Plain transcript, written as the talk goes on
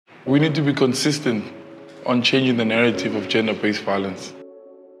We need to be consistent on changing the narrative of gender-based violence.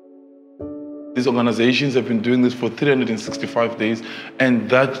 These organizations have been doing this for 365 days, and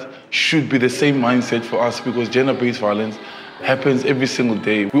that should be the same mindset for us, because gender-based violence happens every single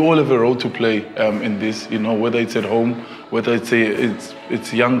day. We all have a role to play in this, whether it's at home, whether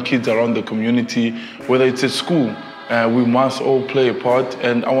it's young kids around the community, whether it's at school. We must all play a part,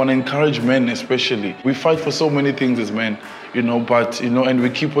 and I want to encourage men especially. We fight for so many things as men, and we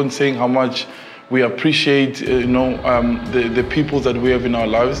keep on saying how much we appreciate, the people that we have in our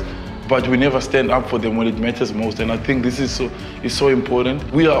lives, but we never stand up for them when it matters most. And I think this is so important.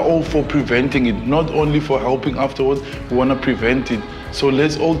 We are all for preventing it, not only for helping afterwards. We want to prevent it. So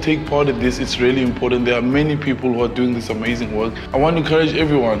let's all take part in this. It's really important. There are many people who are doing this amazing work. I want to encourage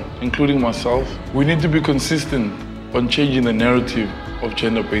everyone, including myself. We need to be consistent on changing the narrative of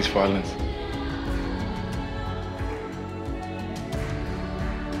gender-based violence.